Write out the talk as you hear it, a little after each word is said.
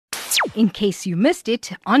in case you missed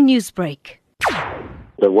it on Newsbreak.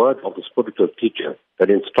 The word of the spiritual teacher that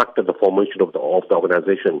instructed the formation of the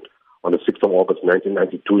organization on the 6th of August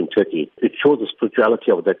 1992 in Turkey. It shows the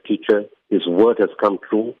spirituality of that teacher. His word has come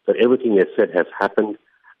true, that everything he has said has happened,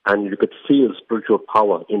 and you could feel spiritual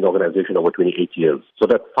power in the organization over 28 years. So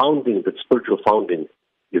that founding, that spiritual founding,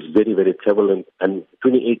 is very, very prevalent, and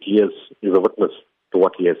 28 years is a witness to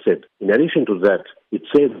what he has said. In addition to that, it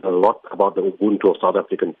says a lot about the Ubuntu of South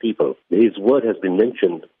African people. His word has been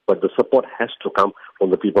mentioned, but the support has to come from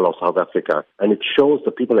the people of South Africa. And it shows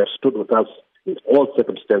the people have stood with us in all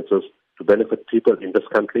circumstances to benefit people in this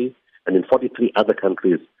country and in 43 other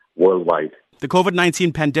countries worldwide. The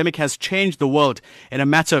COVID-19 pandemic has changed the world in a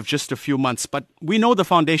matter of just a few months, but we know the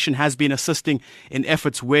foundation has been assisting in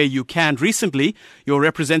efforts where you can. Recently, your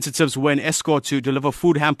representatives were in escort to deliver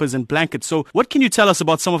food hampers and blankets. So what can you tell us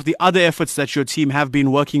about some of the other efforts that your team have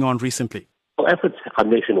been working on recently? Our efforts are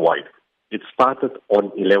nationwide. It started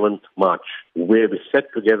on 11th March, where we sat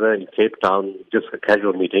together in Cape Town, just a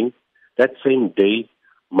casual meeting. That same day,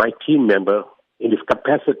 my team member, in his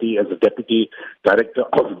capacity as the Deputy Director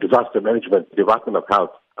of Disaster Management, Department of Health,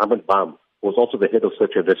 Ahmed Bam, who was also the head of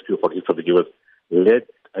search and rescue for the US, led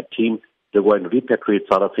a team to go and repatriate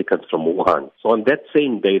South Africans from Wuhan. So on that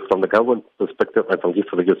same day, from the government perspective and from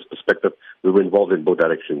the US perspective, we were involved in both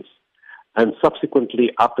directions. And subsequently,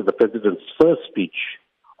 after the President's first speech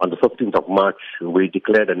on the 15th of March, we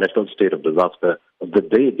declared a national state of disaster. The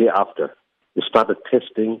day after, we started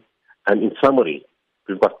testing, and in summary,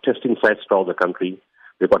 we've got testing sites throughout the country.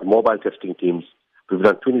 We've got mobile testing teams. We've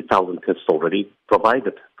done 20,000 tests already,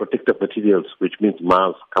 provided protective materials, which means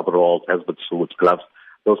masks, coveralls, hazmat suits, gloves,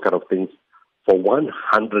 those kind of things, for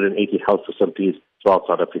 180 health facilities throughout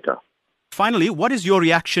South Africa. Finally, what is your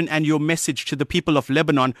reaction and your message to the people of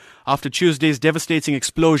Lebanon after Tuesday's devastating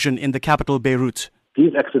explosion in the capital, Beirut?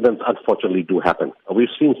 These accidents unfortunately do happen. We've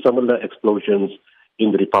seen similar explosions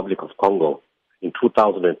in the Republic of Congo in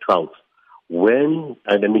 2012. When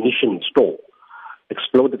an ammunition store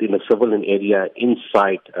exploded in a civilian area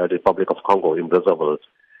inside the Republic of Congo in Brazzaville,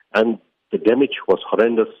 and the damage was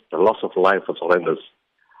horrendous, the loss of life was horrendous.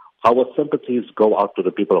 Our sympathies go out to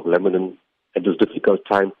the people of Lebanon at this difficult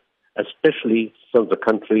time, especially since the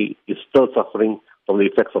country is still suffering from the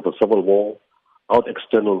effects of a civil war, our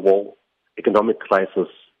external war, economic crisis,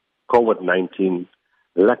 COVID-19,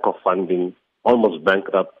 lack of funding, almost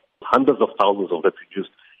bankrupt, hundreds of thousands of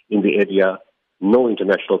refugees in the area, no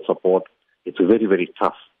international support. It's very, very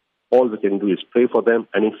tough. All we can do is pray for them.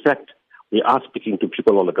 And in fact, we are speaking to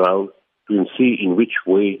people on the ground to see in which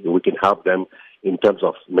way we can help them in terms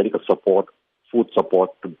of medical support, food support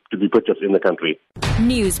to be purchased in the country.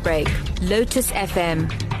 Newsbreak, Lotus FM,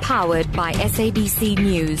 powered by SABC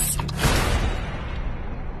News.